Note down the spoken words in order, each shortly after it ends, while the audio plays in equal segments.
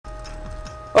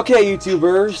Okay,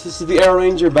 YouTubers, this is the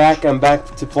AeroRanger back. I'm back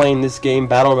to playing this game,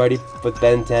 Battle Ready with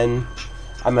Ben 10.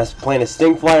 I'm playing a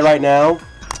Stinkfly right now.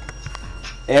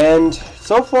 And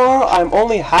so far, I'm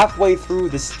only halfway through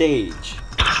the stage.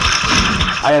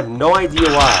 I have no idea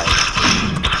why.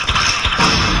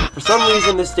 For some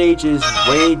reason, this stage is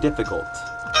way difficult.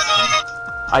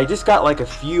 I just got like a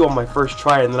few on my first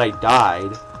try and then I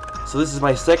died. So this is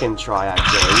my second try,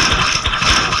 actually.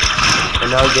 And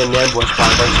now I'm getting ambushed by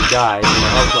a bunch of guys, and my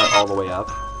health's not all the way up.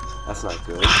 That's not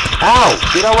good. Ow!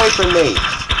 Get away from me!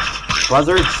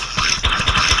 Buzzards!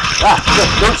 Ah!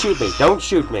 Don't shoot me! Don't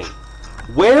shoot me!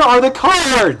 Where are the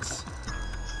cards?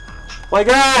 My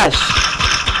gosh!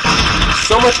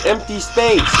 So much empty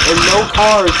space, and no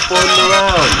cards floating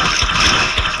around.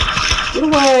 Get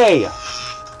away!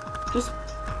 Just...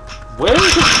 where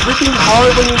is the freaking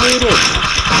card when you need it?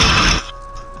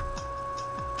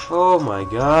 Oh my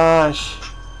gosh.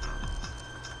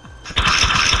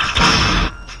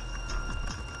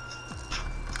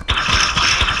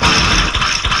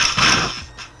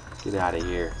 Get out of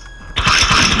here.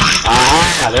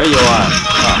 Ah, there you are.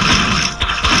 Oh.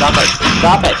 Stop it.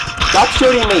 Stop it. Stop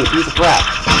shooting me, piece of crap.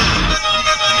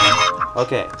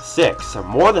 Okay, 6. I'm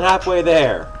more than halfway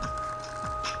there.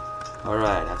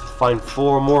 Alright, I have to find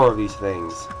 4 more of these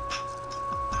things.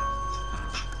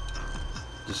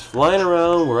 Just flying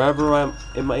around wherever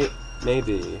it may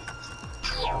be.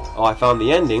 Oh, I found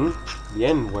the ending. The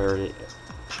end where it.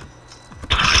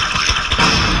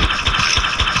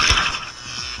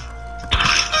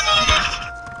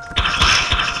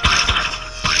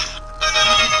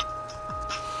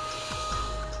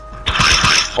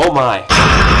 Oh my!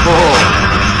 Oh!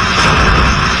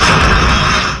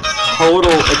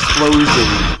 Total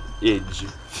explosion-age.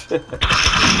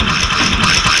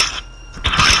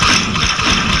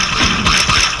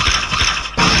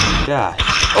 Gosh.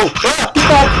 Oh! Ah, get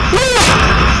back!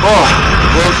 Oh!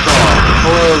 Close call.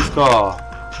 Close call.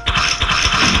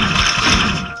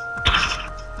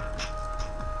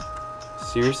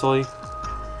 Seriously?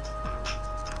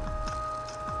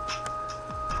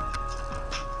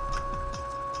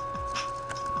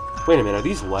 Wait a minute, are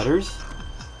these letters?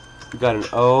 We got an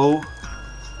O,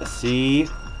 a C,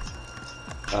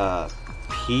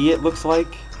 P it looks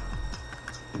like,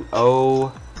 an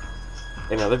O,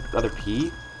 another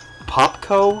P?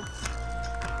 Popco?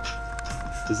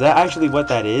 Is that actually what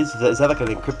that is? Is that like an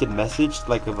encrypted message,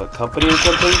 like of a company or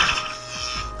something?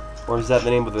 Or is that the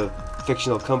name of the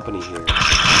fictional company here?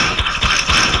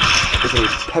 It's a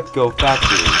Pepco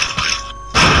factory.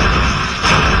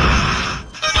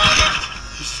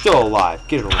 You're still alive.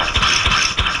 Get it alive.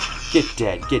 Get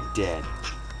dead. Get dead.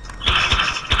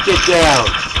 Get down.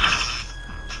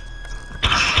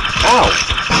 Ow!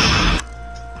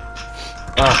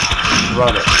 Ah,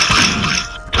 run it.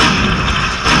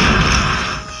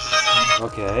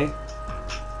 Okay.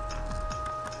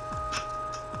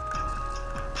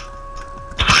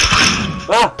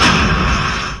 Ah!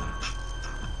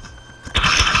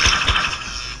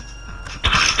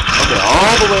 Okay,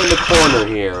 all the way in the corner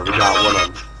here, we got one of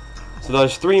them. So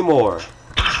there's 3 more.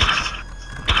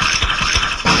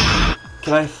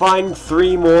 Can I find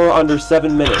 3 more under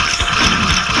 7 minutes?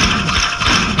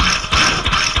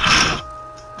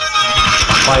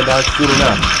 I'll find out soon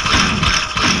enough.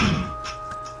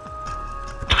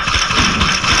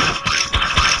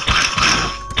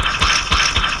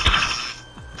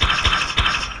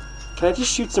 Can I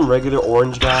just shoot some regular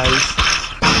orange guys?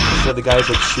 Instead of the guys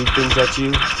that shoot things at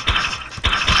you?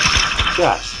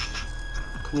 Gosh.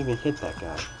 Couldn't even hit that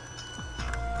guy.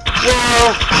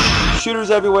 Whoa! Shooters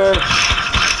everywhere!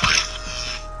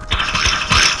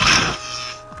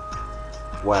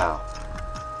 Wow.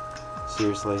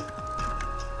 Seriously?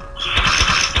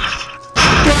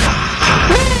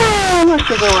 I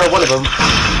think I got one of them.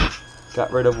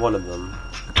 Got rid of one of them.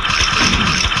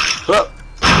 Oh!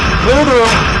 Clear the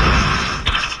room!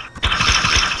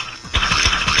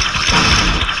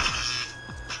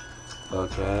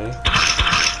 Okay.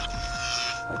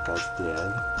 That guy's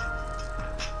dead.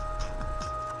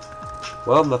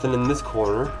 Well, nothing in this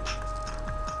corner.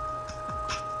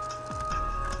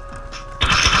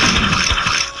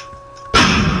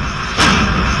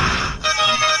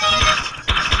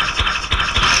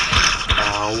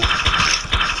 Ow.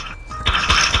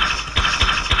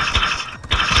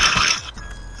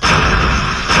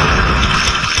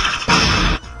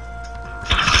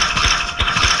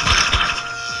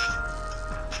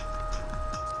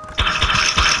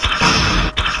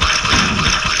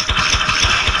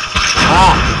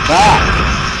 Back!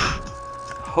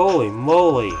 Holy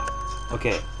moly!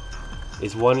 Okay,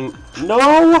 is one... No!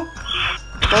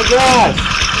 My gosh!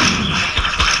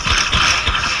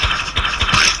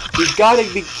 You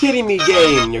gotta be kidding me,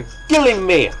 game! You're killing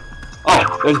me!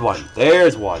 Oh, there's one.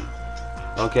 There's one.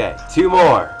 Okay, 2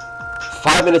 more.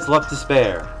 5 minutes left to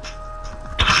spare.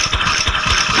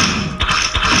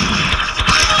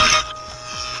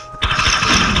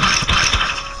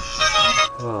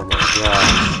 Oh my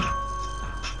gosh.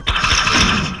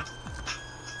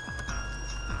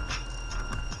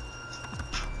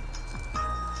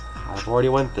 I've already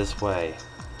went this way.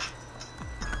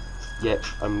 Yet,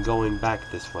 I'm going back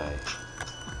this way.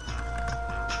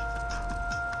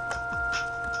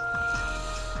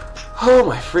 Oh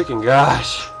my freaking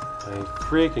gosh. My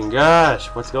freaking gosh.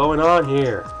 What's going on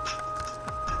here?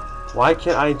 Why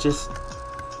can't I just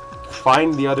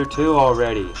find the other 2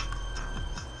 already?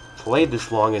 Played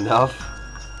this long enough.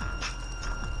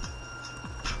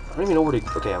 I don't even know where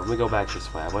to... Okay, let me go back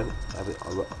this way.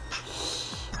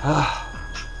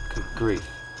 Good grief.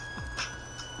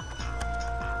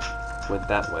 Went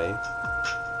that way.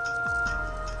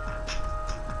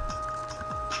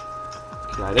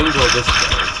 Okay, I didn't go this way.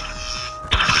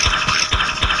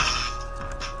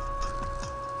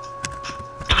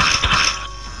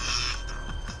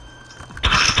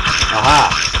 Aha!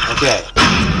 Okay.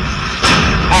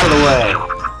 Out of the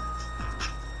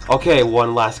way! Okay,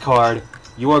 one last card.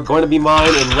 You are going to be mine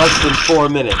in less than 4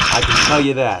 minutes. I can tell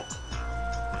you that.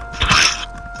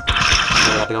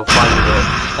 I have to go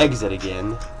find the exit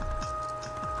again.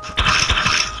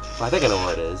 I think I know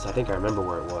where it is. I think I remember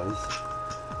where it was.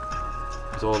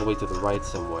 It's all the way to the right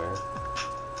somewhere.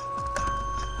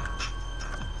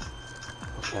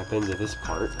 Okay, I've been to this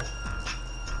part.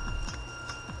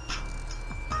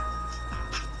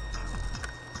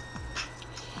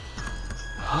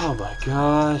 Oh my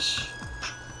gosh.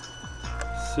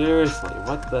 Seriously,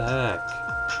 what the heck?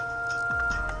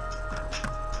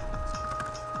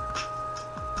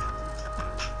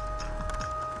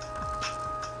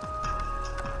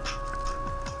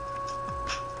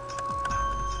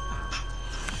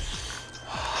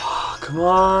 Come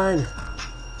on!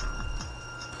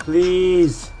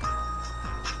 Please!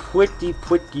 Pretty,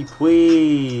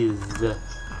 please!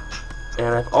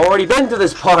 And I've already been to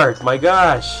this part! My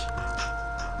gosh!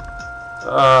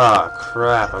 Ah,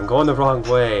 crap. I'm going the wrong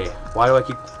way. Why do I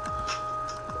keep...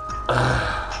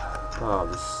 Oh,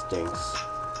 this stinks.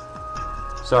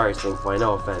 Sorry, Stinkfly,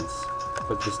 no offense.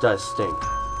 But this does stink.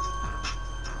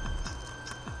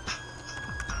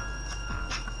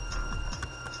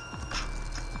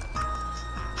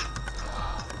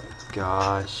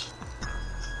 Gosh.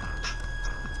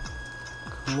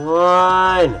 Come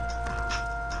on!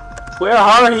 Where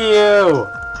are you?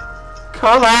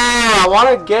 Come on! I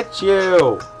want to get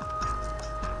you!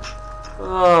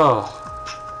 Oh.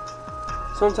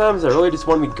 Sometimes I really just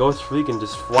want to be Ghost Freak and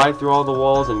just fly through all the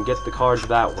walls and get the cards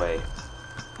that way.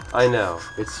 I know.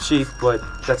 It's cheap, but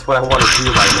that's what I want to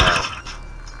do right now.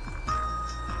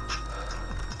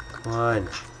 Come on.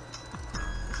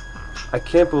 I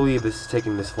can't believe this is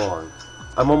taking this long.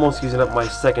 I'm almost using up my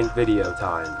second video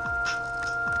time.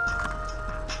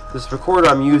 This recorder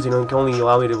I'm using can only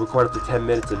allow me to record up to 10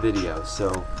 minutes of video,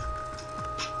 so...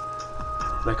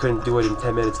 I couldn't do it in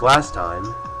 10 minutes last time.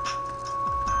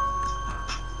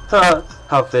 Huh,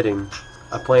 how fitting.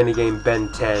 I'm playing the game Ben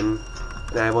 10,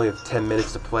 and I only have 10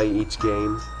 minutes to play each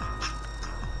game.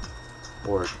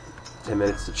 Or 10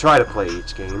 minutes to try to play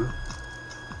each game.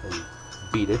 And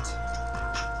beat it.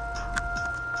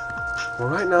 Well,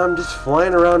 right now I'm just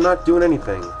flying around not doing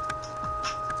anything.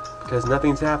 Because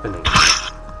nothing's happening.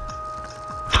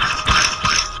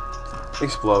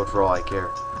 Explode for all I care.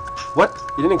 What?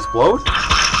 You didn't explode? Okay,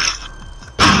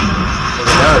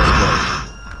 now it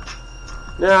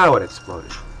exploded. Now it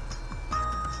exploded.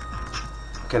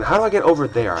 Okay, how do I get over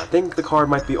there? I think the card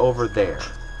might be over there.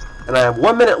 And I have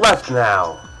 1 minute left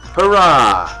now.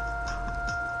 Hurrah!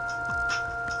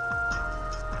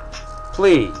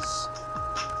 Please.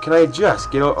 Can I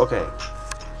just get okay.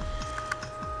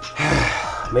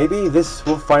 Maybe this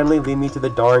will finally lead me to the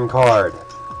darn card.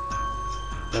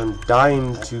 I'm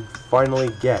dying to finally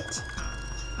get.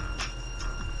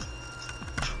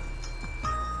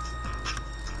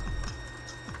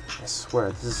 I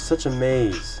swear, this is such a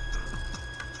maze.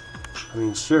 I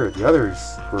mean, sure, the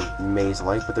others were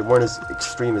maze-like, but they weren't as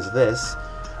extreme as this.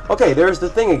 Okay, there's the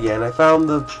thing again. I found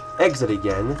the exit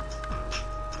again.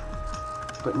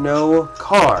 But no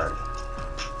card.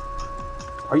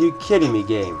 Are you kidding me,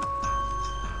 game?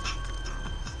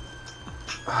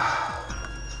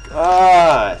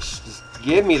 Gosh, just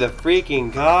give me the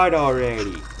freaking card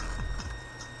already.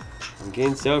 I'm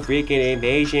getting so freaking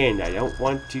impatient. I don't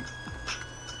want to...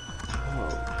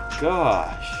 Oh,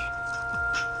 gosh.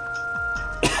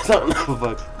 Something of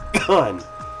a gun.